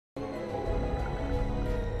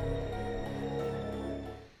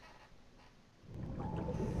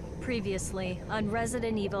Previously on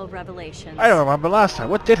Resident Evil Revelations. I don't remember last time.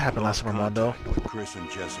 What did happen last time, Armando? With Chris and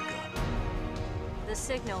Jessica. The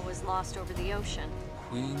signal was lost over the ocean.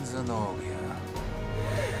 Queen Zenobia.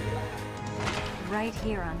 Right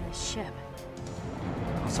here on this ship.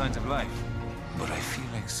 No signs of life. But I feel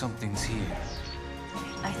like something's here.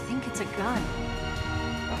 I think it's a gun.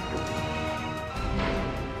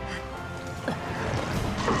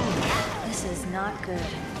 This is not good.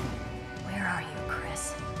 Where are you,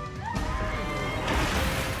 Chris?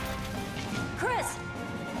 Chris!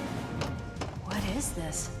 What is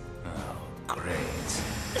this? Oh, great.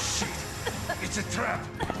 Shit! It's a trap!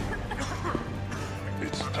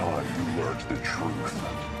 It's time you learned the truth.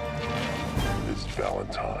 Miss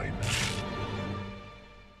Valentine.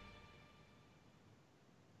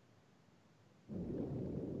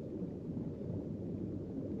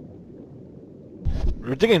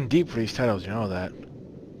 We're digging deep for these titles, you know that.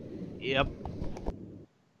 Yep.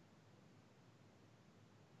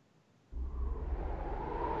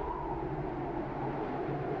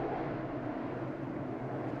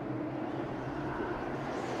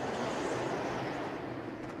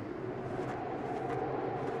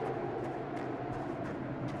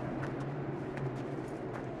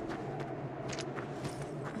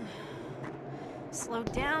 Slow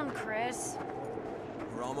down, Chris.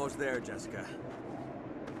 We're almost there, Jessica.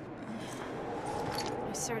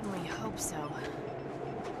 I certainly hope so.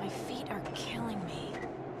 My feet are killing me.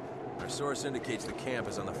 Our source indicates the camp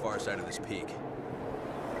is on the far side of this peak.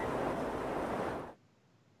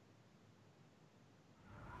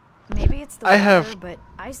 Maybe it's the I have weather, but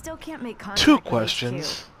I still can't make contact two with these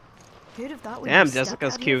questions. two. Who'd have thought we'd Damn, be stuck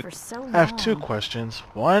Jessica's out here cute. for so I have two long? questions.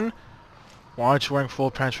 One, why aren't you wearing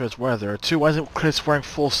full pants for this weather? Two, why isn't Chris wearing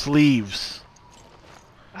full sleeves?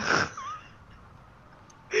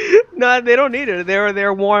 No, they don't need it.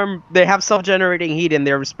 They're warm. They have self-generating heat in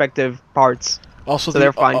their respective parts. Also, So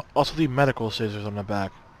they're fine. Also, the medical scissors on the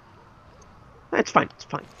back. It's fine. It's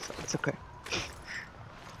fine. It's okay.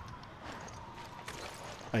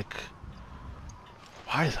 Like,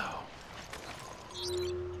 why though?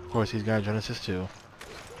 Of course, he's got Genesis too.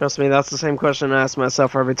 Trust me, that's the same question I ask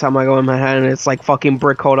myself every time I go in Manhattan. It's like fucking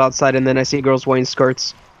brick cold outside, and then I see girls wearing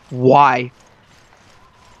skirts. Why?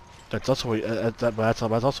 That's also what, that's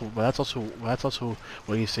also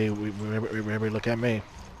what you say. Remember, look at me.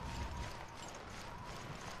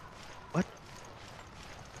 What?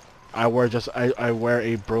 I wear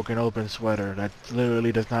a broken open sweater that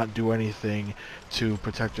literally does not do anything to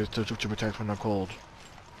protect us to protect from the cold.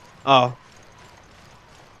 Oh.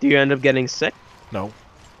 Do you end up getting sick? No.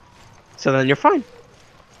 So then you're fine.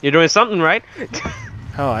 You're doing something right.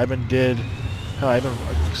 Hell, I haven't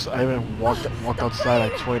walked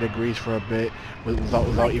outside like 20 degrees for a bit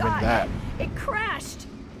without even that. It crashed!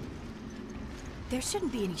 There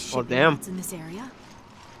shouldn't be any shipping damn. routes in this area.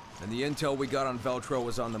 And the intel we got on Veltro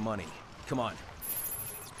was on the money. Come on.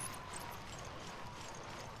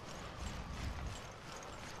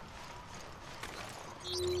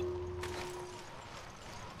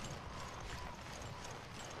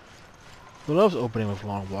 Who loves opening with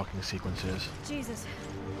long walking sequences? Jesus.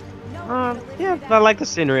 No, Yeah, I like the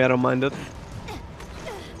scenery. I don't mind it.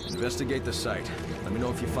 Investigate the site. Let me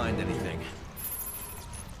know if you find anything.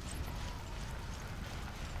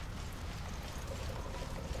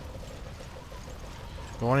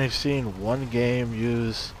 I've only seen one game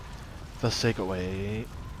use the sacred way.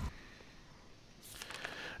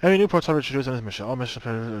 Every new prototype introduced in this mission. All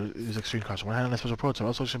missions use extreme caution. When handling a special prototype,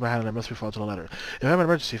 also should be handled must be followed to the letter. If you have an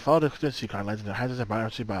emergency, follow the contingency guidelines in the hazards and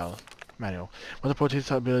emergency manual. Once the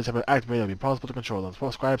prototype abilities have been activated, it will be possible to control them.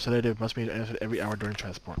 Prescribed sedative must be answered every hour during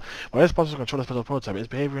transport. While it is possible to control the special prototype, its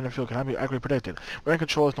behavior in the field cannot be accurately predicted. Where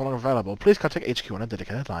control is no longer available, please contact HQ on a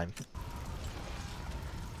dedicated line.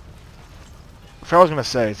 If I was gonna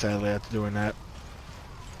say, sadly, after doing that.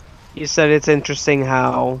 You said it's interesting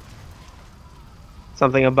how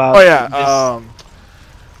something about. Oh yeah,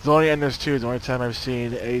 the only Enders 2 is the only time I've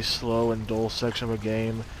seen a slow and dull section of a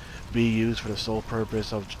game be used for the sole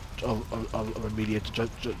purpose of immediate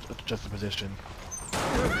juxtaposition.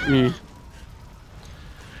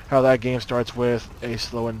 How that game starts with a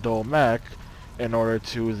slow and dull mech in order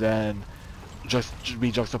to then just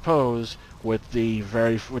be juxtaposed with the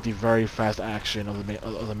very fast action of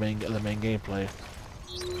the main gameplay.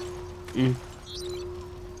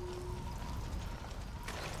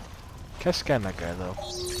 Can I scan that guy though?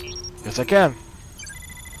 Yes, I can.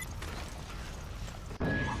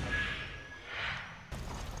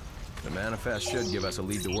 The manifest should give us a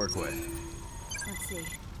lead to work with. Let's see.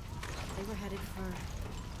 They were headed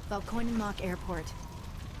for Valkoinen Airport.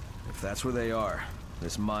 If that's where they are,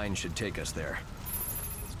 this mine should take us there.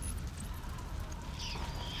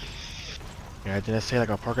 Yeah, did it say like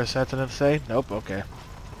a Percocet? Did it say? Nope. Okay.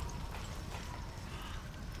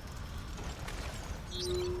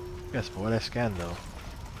 Yes, but what did I scan though?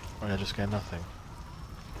 Or did I just scan nothing?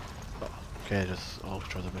 Oh, okay, just all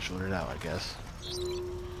try to shoot it out, I guess.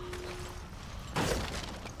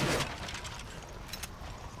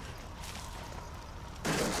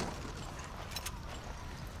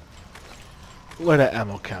 Look at that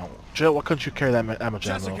ammo count. Jill, why couldn't you carry that ammo ammo?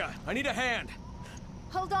 Jessica, I need a hand.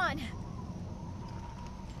 Hold on.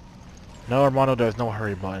 No, Armando, there's no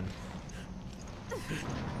hurry button.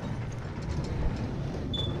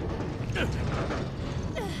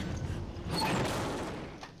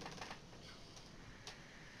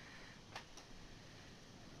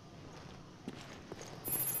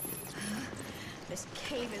 This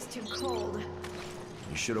cave is too cold.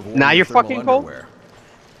 You should have worn Now your you're thermal fucking cold? underwear.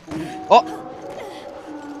 Oh,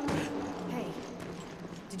 Hey,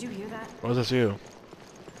 did you hear that? What was this you?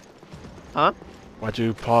 huh? Why'd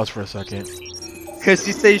you pause for a second? Because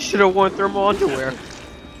you say you should have worn thermal underwear.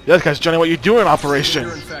 Yes, because Johnny, what you doing in Operation?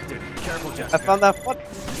 You're infected. Careful, I Jessica. found that funny.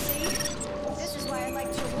 See? This is why I like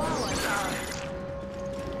Chihuahuas.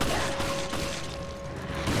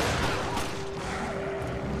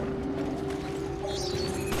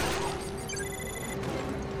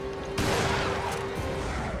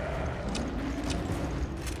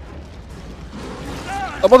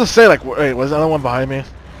 I'm about to say, like, wait, was the other one behind me?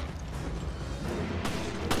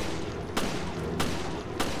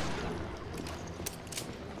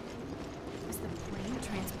 Is the plane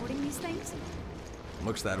transporting these things?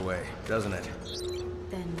 Looks that way, doesn't it?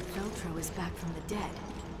 Then Veltro is back from the dead.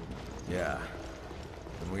 Yeah.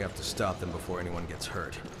 And we have to stop them before anyone gets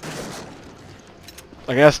hurt.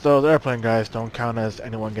 I guess those airplane guys don't count as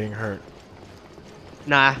anyone getting hurt.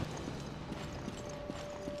 Nah.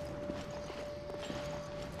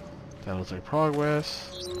 That looks like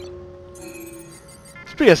progress.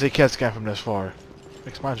 Speaking of, you can't scan from this far.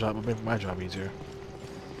 Makes my job, easier.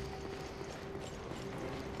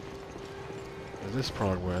 Is this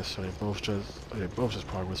progress? Are they both just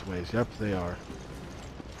progress ways? Yep, they are.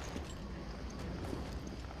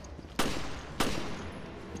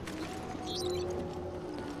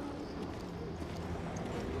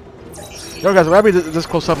 Yo guys, whenever this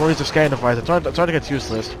close up, we're to scan device. I'm starting to get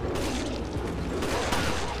useless.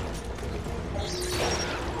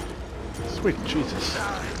 Sweet Jesus.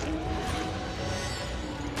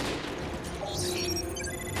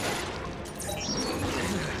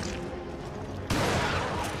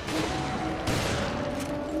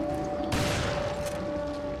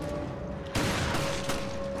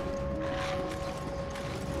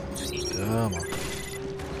 Come on.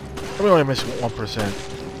 I'm only missing 1%.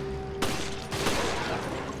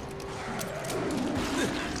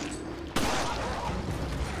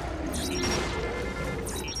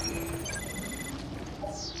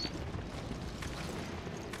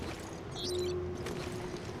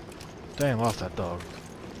 Dang, lost that dog.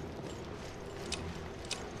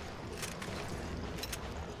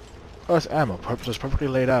 Oh, it's ammo. Just perfectly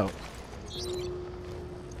laid out.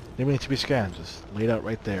 Didn't need to be scanned. Just laid out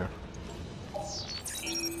right there.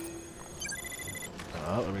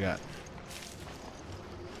 Oh, what do we got?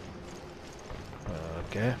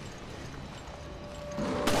 Okay.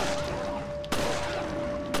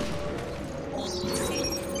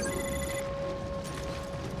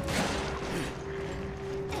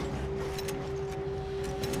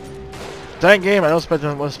 Dang game, I don't spend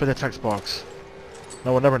the text box.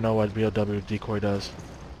 No, we'll never know what BOW decoy does.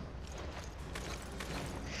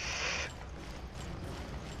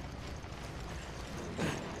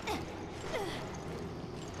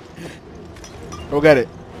 Go get it.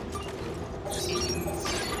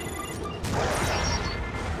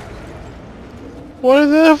 What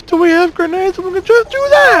the F do we have grenades? We can just do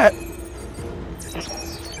that!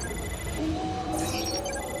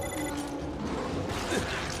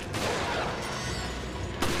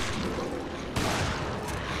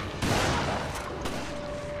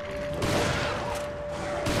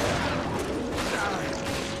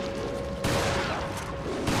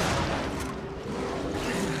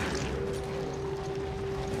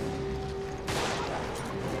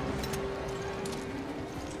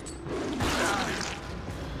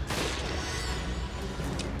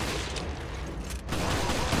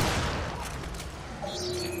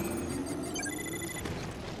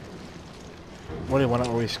 What do you want to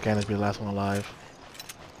always scan is be the last one alive?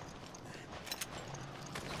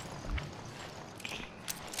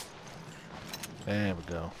 There we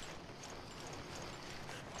go.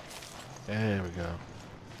 There we go.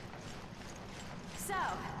 So,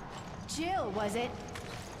 Jill, was it?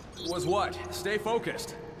 Was what? Stay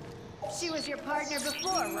focused. She was your partner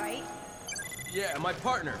before, right? Yeah, my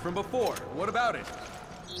partner from before. What about it?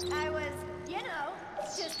 I was, you know,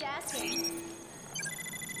 just asking.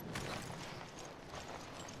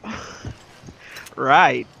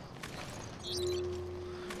 Right.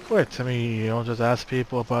 Wait, I mean, you don't just ask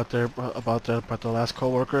people about their last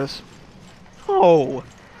co-workers? Oh.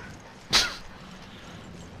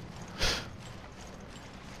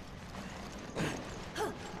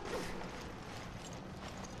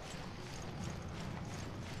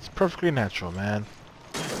 It's perfectly natural, man.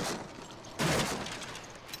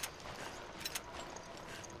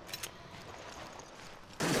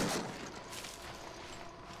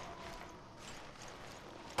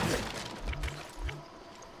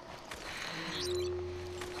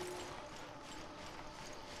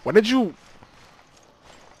 When did you...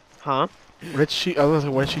 Huh? When did she... I was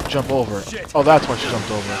like, when did she jump over? Shit. Oh, that's why she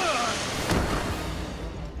jumped over.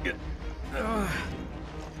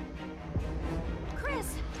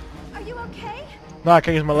 Chris, are you okay? No, I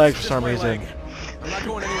can't use my legs for Just some my reason. leg. I'm not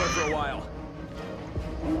going anywhere for a while.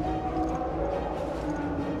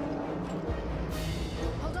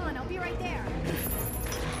 Hold on, I'll be right there.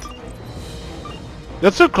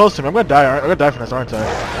 That's too close to me. I'm gonna die. I'm gonna die from this, aren't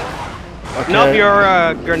I? Okay. Nope, you're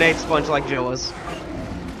a grenade sponge like Jill is.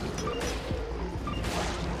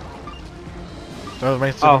 That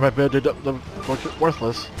makes Oh. my bid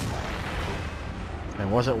worthless. It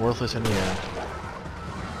wasn't worthless in the end.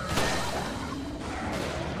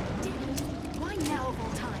 Why now of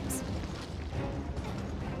all times?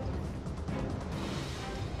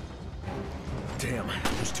 Damn,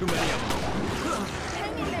 there's too many of them.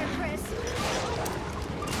 Hang in there, Chris.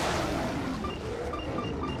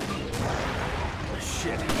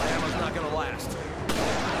 Shit, my ammo's not gonna last.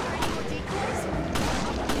 Decoys?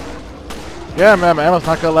 Yeah, man, my ammo's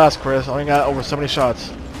not gonna last, Chris. I only got over so many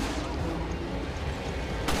shots.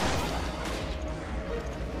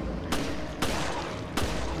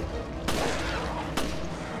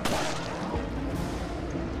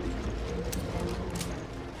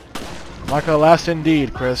 Not gonna last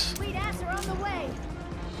indeed, Chris. Sweet ass are on the way.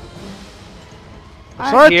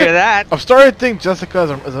 I hear that. I'm starting to think Jessica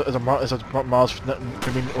is a Miles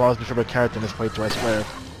can be Miles' favorite character in this playthrough, I swear.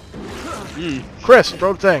 Chris,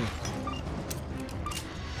 throw the thing.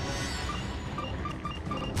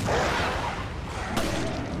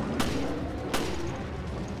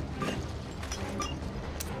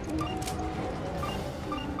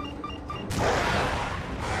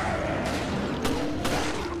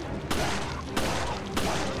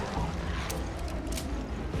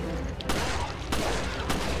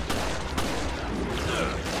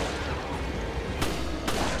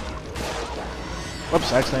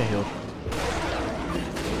 Whoops, I accidentally healed.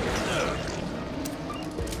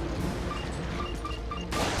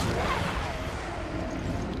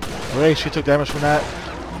 Wait, she took damage from that.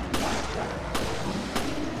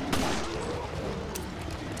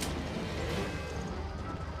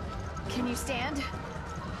 Can you stand?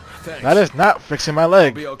 Thanks. That is not fixing my I'll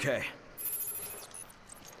leg. be okay.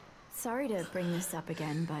 Sorry to bring this up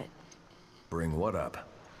again, but Bring what up?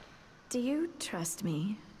 do you trust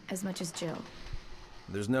me as much as Jill?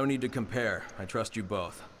 There's no need to compare. I trust you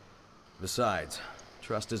both. Besides,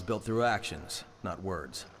 trust is built through actions, not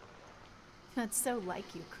words. That's so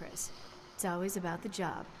like you, Chris. It's always about the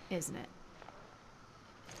job, isn't it?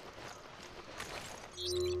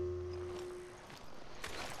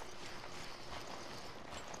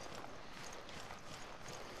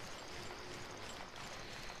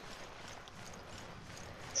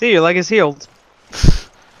 See, your leg is healed.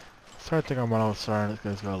 Start thinking about how sorry this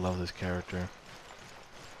guy's gonna love this character.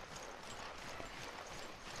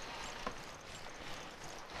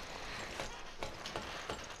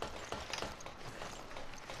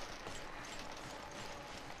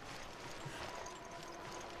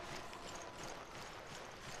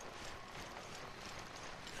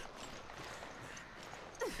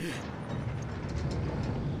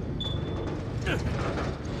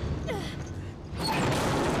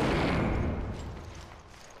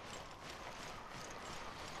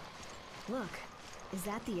 Look, is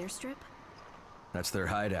that the airstrip? That's their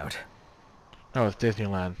hideout. No, it's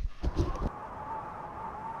Disneyland.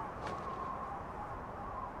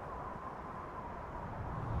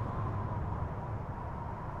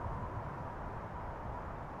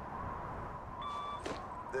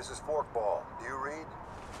 This is Forkball. Do you read?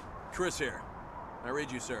 Chris here. I read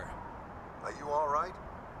you, sir. Are you all right?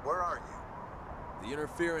 Where are you? The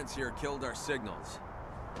interference here killed our signals.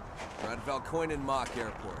 We're at Valcoinen Mock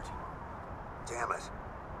Airport. Damn it.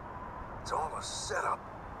 It's all a setup.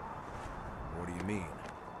 What do you mean?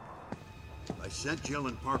 I sent Jill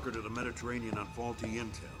and Parker to the Mediterranean on faulty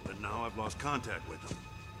intel, and now I've lost contact with them.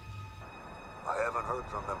 I haven't heard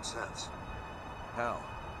from them since. How?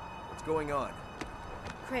 What's going on?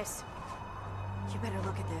 Chris, you better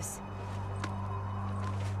look at this.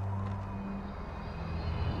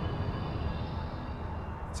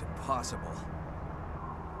 It's impossible.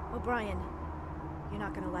 O'Brien, you're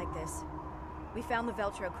not gonna like this. We found the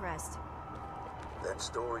Veltro crest. Then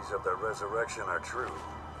stories of their resurrection are true.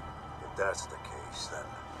 If that's the case,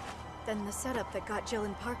 Then the setup that got Jill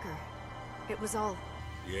and Parker. It was all...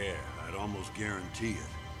 Yeah, I'd almost guarantee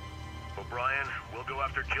it. O'Brien, we'll go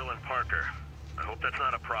after Jill and Parker. I hope that's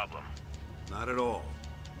not a problem. Not at all.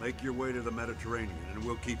 Make your way to the Mediterranean, and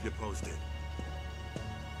we'll keep you posted.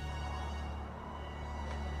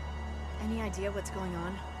 Any idea what's going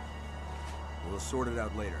on? We'll sort it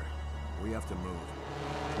out later. We have to move.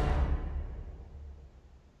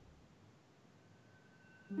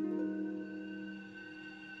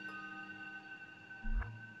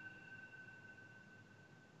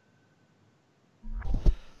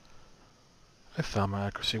 I thought my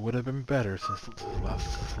accuracy would have been better since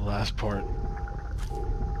the last part.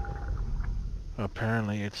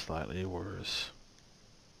 Apparently it's slightly worse.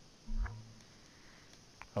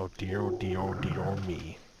 Oh dear, oh dear, oh dear, oh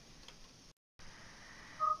me.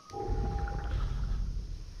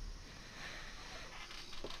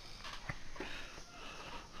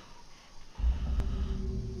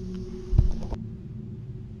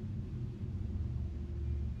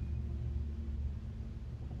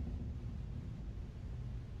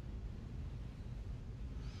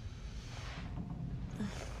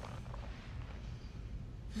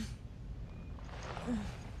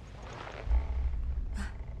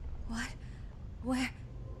 What? Where?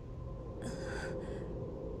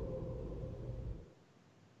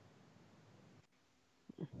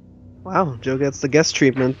 Wow, Joe gets the guest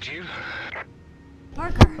treatment. Jill,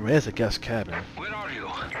 Parker! I mean, it's a guest cabin. where are you?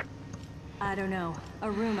 I don't know. A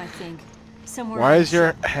room, I think. Somewhere... Why on is the your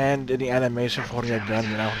ship. hand in the animation for holding a gun and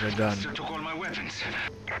you're not holding a gun? So took all my weapons.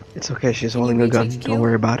 It's okay, she's Can you holding a reach gun. HQ? Don't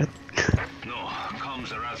worry about it. No,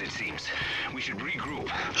 comms are as it seems. We should regroup.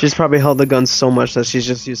 She's probably held the gun so much that she's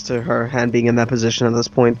just used to her hand being in that position at this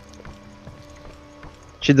point.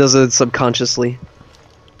 She does it subconsciously.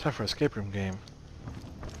 Time for escape room game.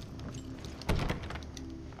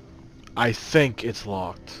 I think it's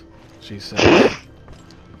locked, she says.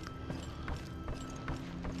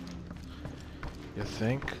 You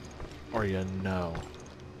think, or you know?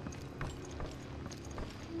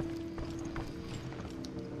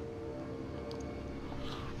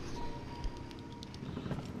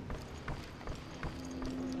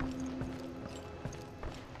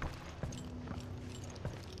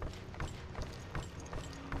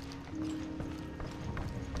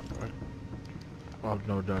 Oh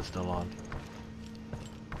no, that's still on.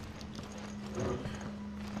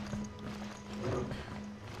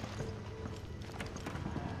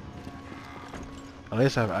 At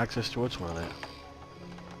least I have access to a toilet.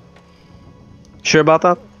 Sure about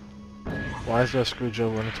that? Why is there a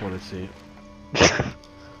screwdriver in the toilet seat?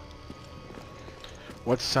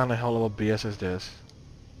 What sound the hell level BS is this?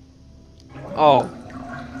 Oh.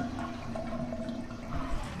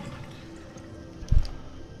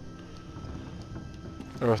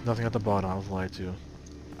 There was nothing at the bottom, I was lied to.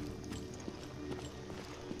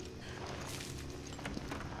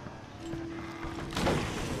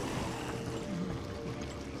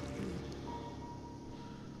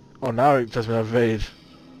 Oh, now it tells me to evade. So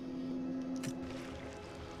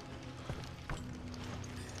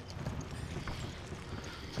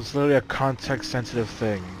it's literally a context-sensitive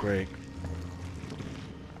thing. Great.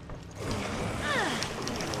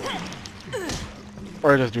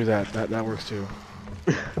 Or just do that. That works too.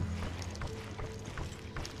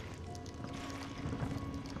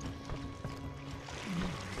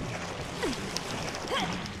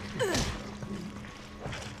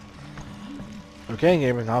 Okay,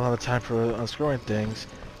 gamers, now I don't have time for unscrewing things.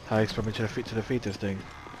 How do you expect me to defeat this thing?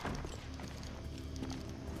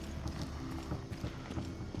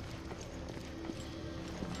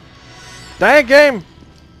 Dang game!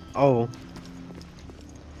 Oh.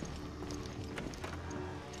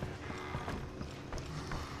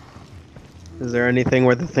 Is there anything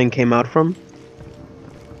where the thing came out from?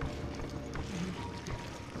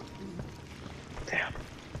 Damn.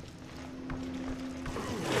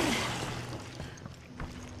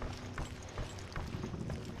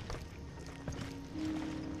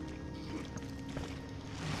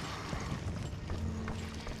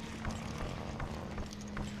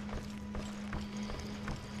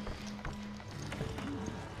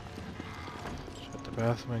 Shut the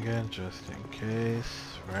bathroom again, just in case,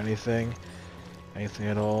 for anything. Anything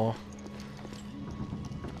at all.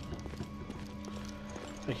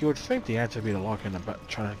 Like, you would think the answer would be to lock in the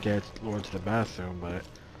trying to get Lord to the bathroom, but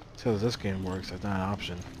since this game works, that's not an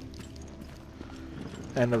option.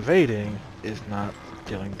 And evading is not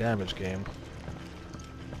dealing damage game.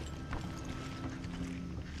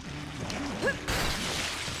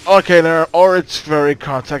 Okay, there, or it's very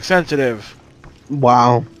context sensitive.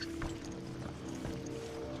 Wow.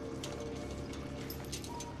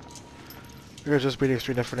 Here's just be the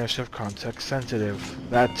extreme definition of context sensitive.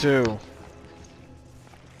 That too.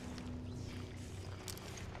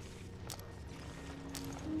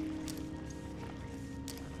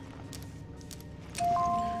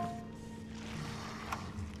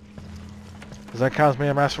 Does that count as me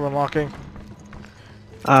a master unlocking?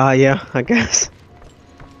 Yeah, I guess.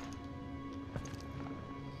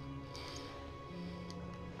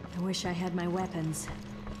 I wish I had my weapons.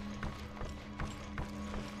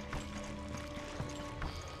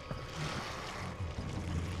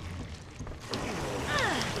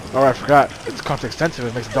 Oh, I forgot. It's context sensitive.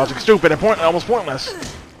 It makes the dodging stupid and almost pointless.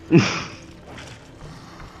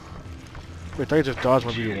 Wait, don't you just dodge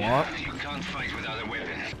whatever you want? You can't fight without a weapon.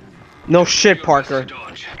 No shit, Parker.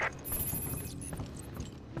 Dodge.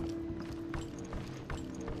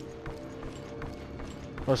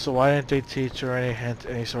 Oh, so why didn't they teach her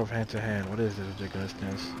any sort of hand-to-hand? What is this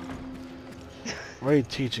ridiculousness? What are you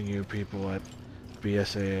teaching you people at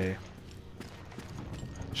BSAA?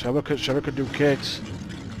 Sheva could do kicks.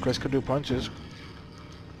 Chris could do punches.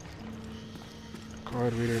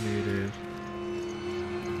 Card reader needed.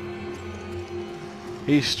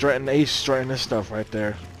 He's strutting this stuff right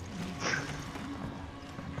there.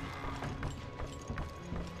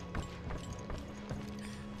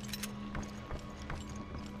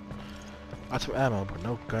 Lots of ammo, but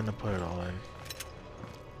no gun to put it all in.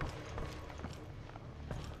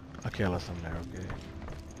 Okay, I left them there, okay.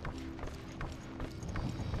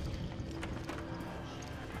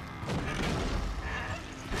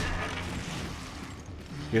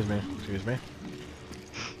 Excuse me.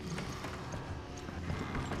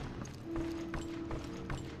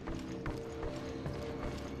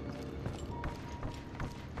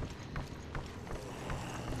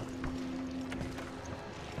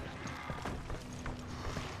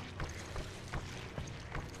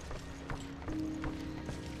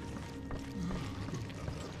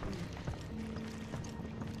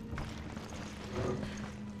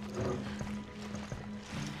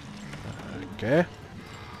 Okay.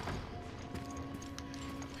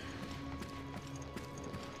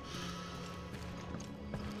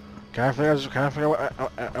 Kind of figure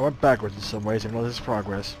I went backwards in some ways, even though this is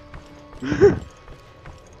progress.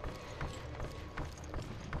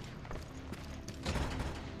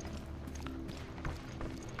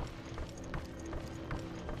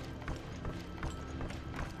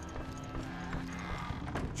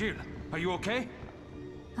 Jill, are you okay?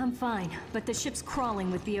 I'm fine, but the ship's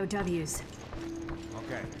crawling with BOWs.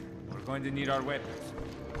 Okay, we're going to need our weapons.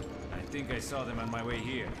 I think I saw them on my way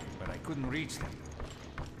here, but I couldn't reach them.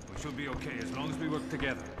 We should be okay as long as we work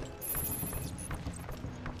together.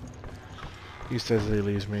 He says that he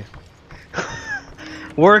leaves me.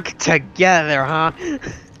 Work together, huh?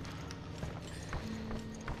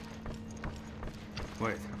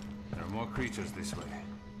 Wait, there are more creatures this way.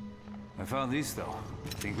 I found this though.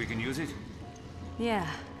 Think we can use it? Yeah,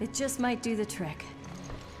 it just might do the trick.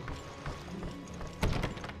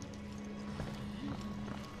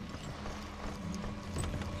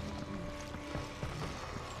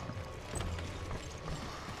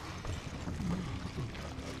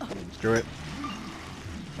 Screw it.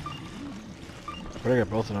 Better get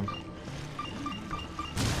both of them.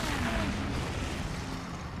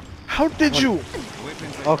 How did you?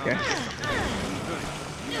 Okay.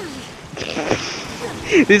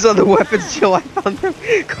 These are the weapons, Jill. I found them.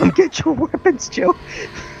 Come get your weapons, Jill.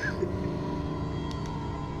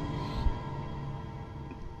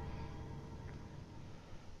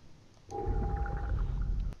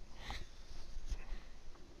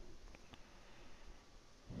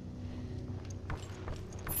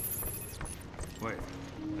 Wait,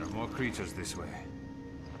 there are more creatures this way.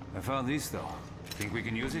 I found this though. Think we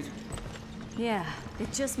can use it? Yeah,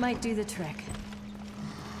 it just might do the trick.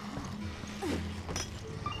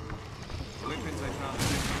 The weapons I found in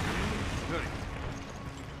this one. Hurry.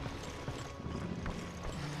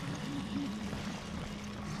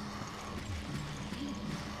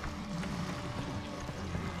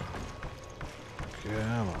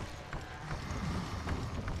 Come on.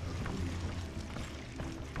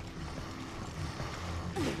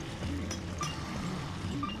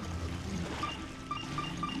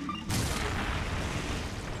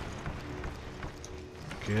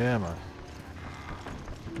 Come on.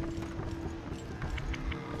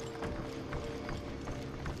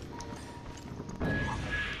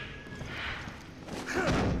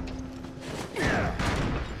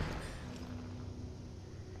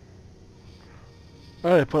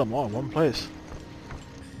 Oh, they put them all in one place.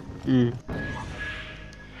 Hmm.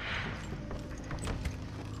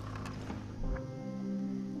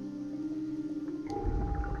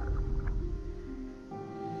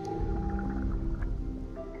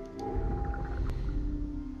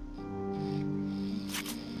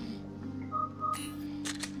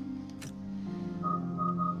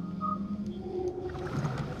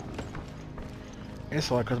 It's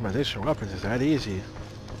a lot of customization of weapons. Is that easy?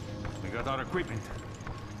 We got our equipment.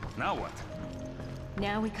 Now what?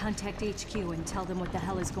 Now we contact HQ and tell them what the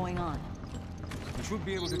hell is going on. We should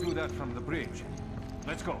be able to do that from the bridge.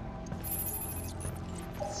 Let's go.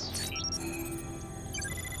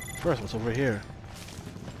 First, what's over here?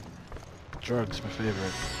 Drugs, my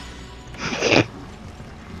favorite.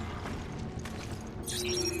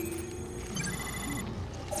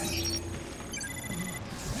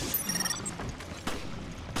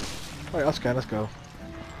 Alright, let's go, let's go.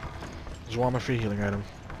 Just want my free healing item.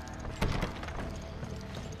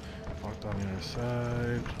 Walk down the other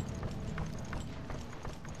side.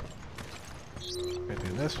 Maybe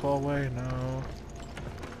in this hallway? No.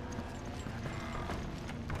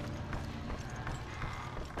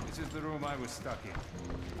 This is the room I was stuck in.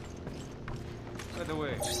 By the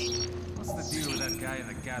way, what's the deal with that guy in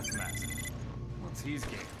the gas mask? What's his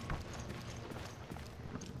game?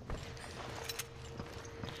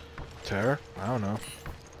 Terror? I don't know.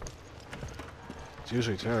 It's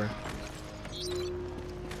usually terror.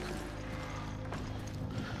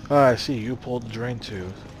 Oh, I see. You pulled the drain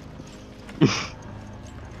tooth.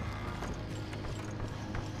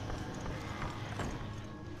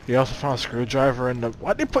 You also found a screwdriver in the...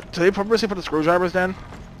 What? Did they purposely put the screwdrivers then?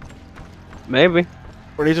 Maybe.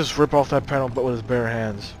 Or did he just rip off that panel but with his bare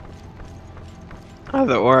hands?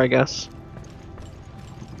 Either or, I guess.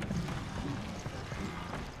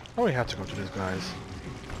 Oh, we have to go to these guys.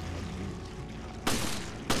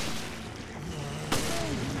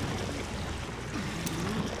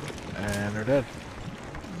 And they're dead.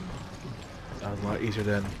 That was a lot easier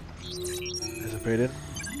than anticipated.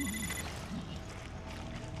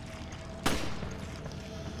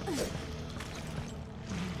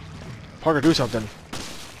 Parker, do something.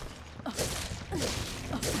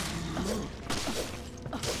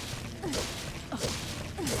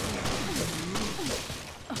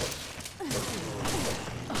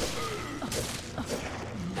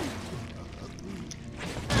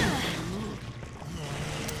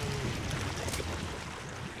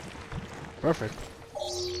 Perfect.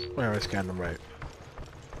 Where I scanned them right.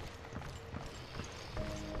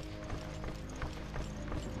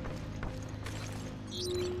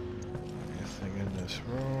 Anything in this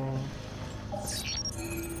room?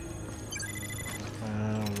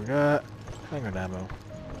 We got handgun ammo.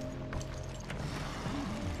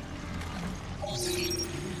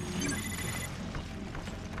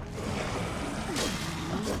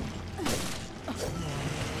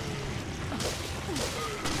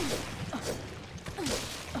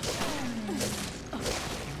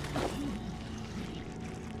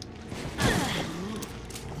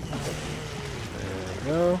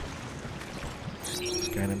 Go.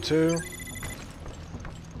 Scan him too.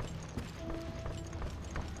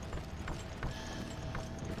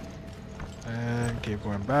 And keep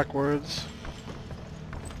going backwards.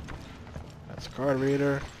 That's a card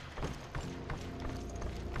reader.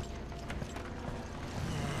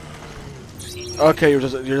 Okay, you're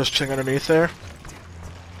just chilling underneath there.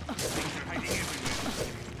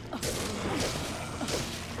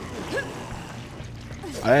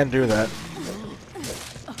 I didn't do that.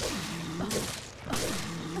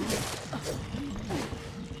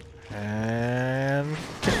 And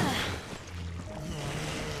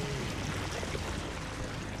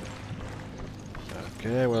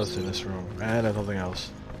okay, what else is in this room? And there's nothing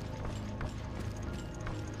else.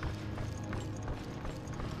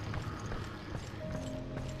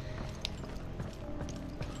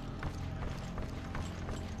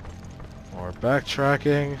 More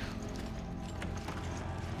backtracking.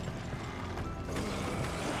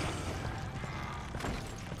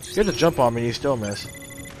 You had to jump on me, you still miss.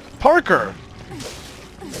 Parker!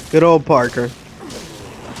 Good old Parker.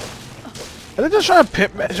 Are they just trying to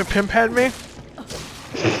pimp head me?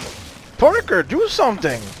 Parker, do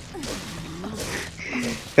something!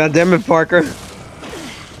 God damn it, Parker.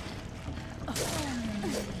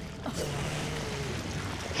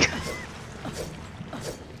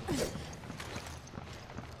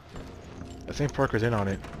 I think Parker's in on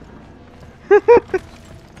it.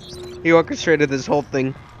 He orchestrated this whole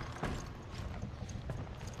thing.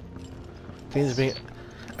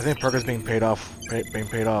 I think Parker's being paid off by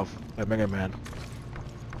Mega Man.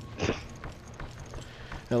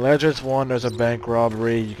 In Legends 1, there's a bank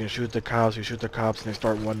robbery. You can shoot the cops. You shoot the cops, and they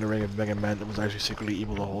start wondering if Mega Man was actually secretly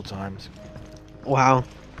evil the whole time. Wow.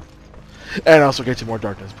 And also gets you more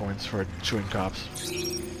darkness points for shooting cops.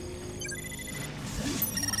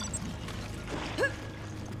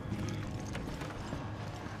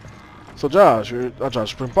 So Josh,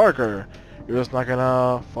 Spring Parker, you're just not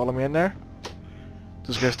gonna follow me in there?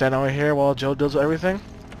 Just gonna stand over here while Joe does everything?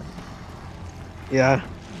 Yeah.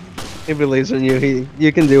 He believes in you.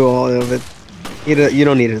 You can do all of it. You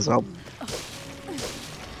don't need his help.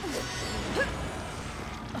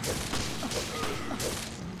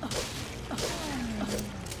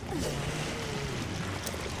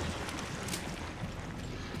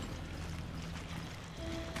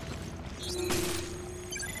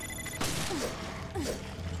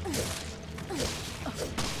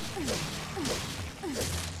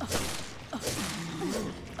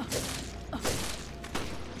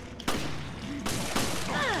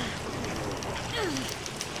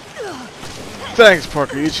 Thanks,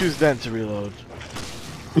 Parker. You choose then to reload.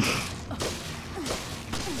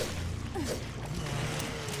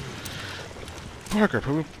 Parker,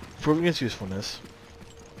 proving its usefulness.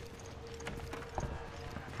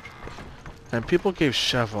 And people gave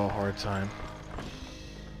Chef a hard time.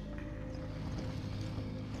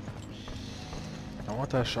 I want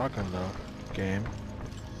that shotgun though, game.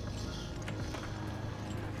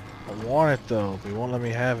 I want it though, but you won't let me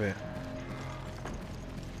have it.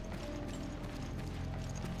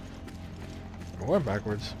 I went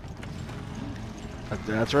backwards.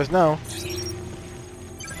 That's right now.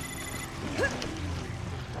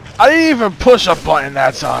 I didn't even push a button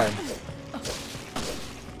that time.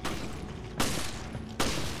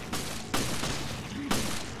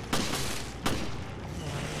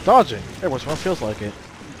 Dodging. Hey, what's one feels like it?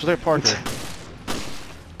 Just like Parker.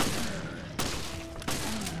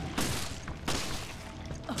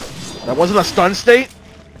 That wasn't a stun state?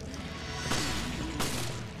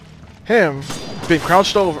 Him being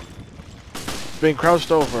crouched over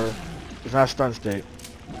is not a stun state.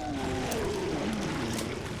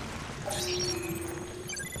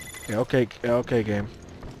 Yeah, okay, game.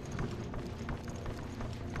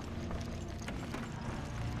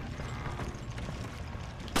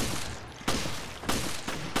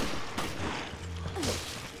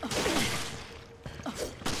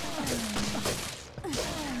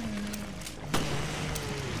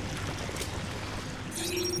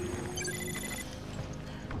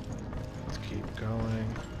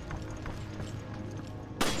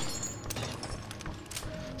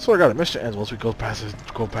 Swear to God, the mission ends once we go past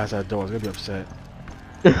that door. I'm gonna be upset.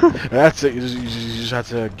 That's it. You just have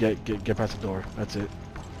to get past the door. That's it.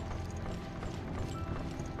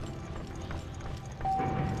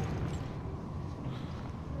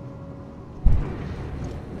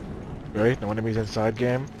 Right? No enemies inside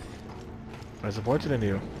game. I'm disappointed in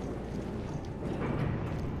you.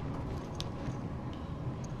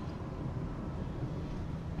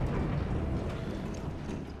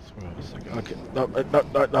 Okay. No.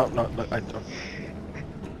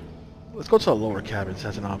 Let's go to the lower cabins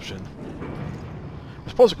as an option. We're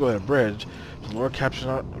supposed to go at a bridge. The lower cabins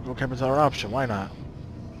are an option. Why not?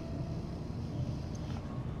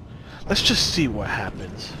 Let's just see what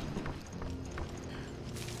happens.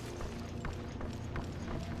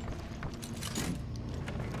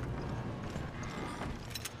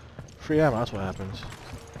 Free ammo. That's what happens.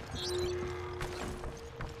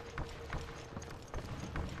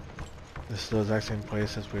 This is the exact same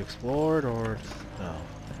place as we explored, or no?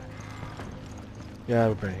 Yeah,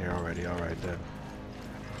 we've been here already. Alright then.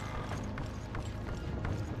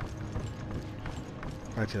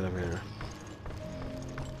 Right to the elevator.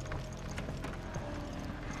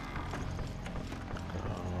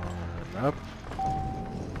 Going up.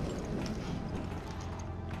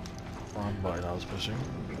 Wrong button I was pushing.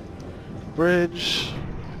 Bridge.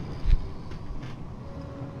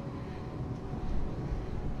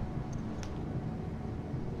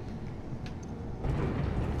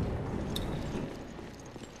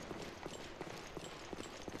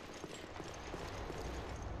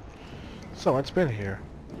 So it's been here.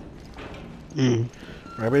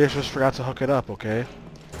 Maybe they just forgot to hook it up, okay?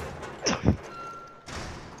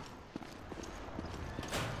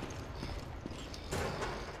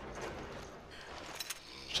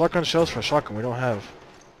 Shotgun shells for shotgun we don't have.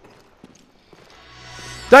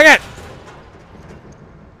 Dang it!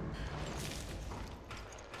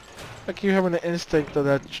 I keep having the instinct that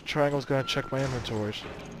that triangle's gonna check my inventories.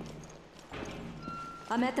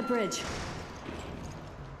 I'm at the bridge.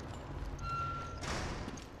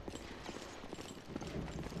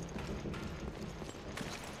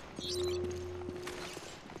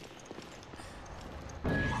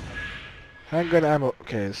 Handgun ammo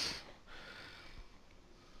case.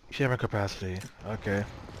 Camera capacity. Okay.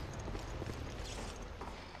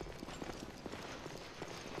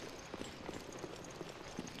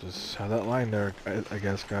 Just have that line there, I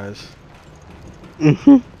guess, guys.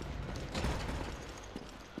 Mm-hmm.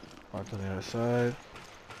 Marked on the other side.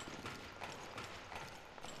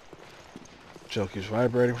 Jill keeps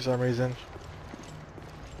vibrating for some reason.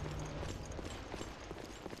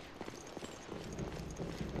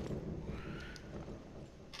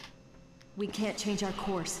 We can't change our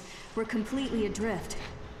course. We're completely adrift.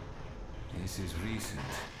 This is recent.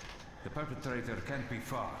 The perpetrator can't be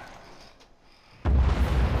far.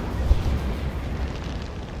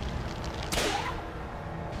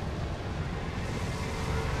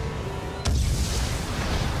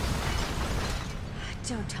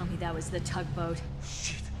 Don't tell me that was the tugboat.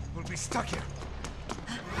 Shit, we'll be stuck here.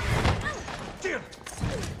 Jill!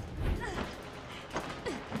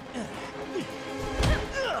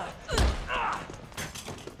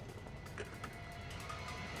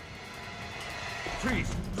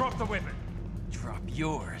 Freeze! Drop the weapon! Drop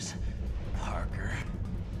yours, Parker.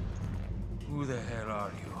 Who the hell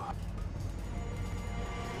are you?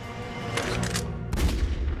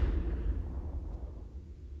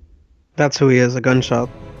 That's who he is, a gunshot.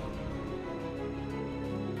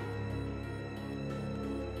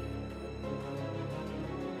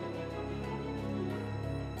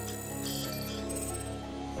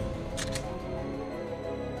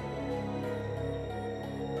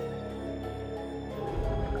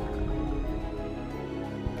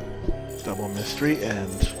 Double mystery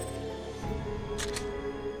end.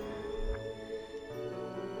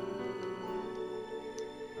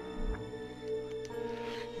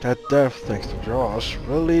 That death, thanks to Josh,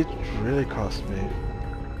 really cost me.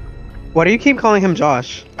 Why do you keep calling him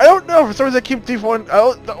Josh? I don't know, for some reason I keep defaulting. I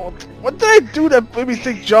don't know. What did I do that made me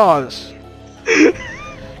think Josh?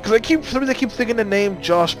 Because for some reason I keep thinking the name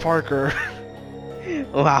Josh Parker.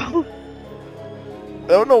 Wow. I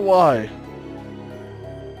don't know why.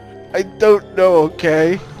 I don't know,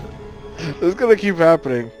 okay? This is gonna keep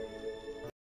happening.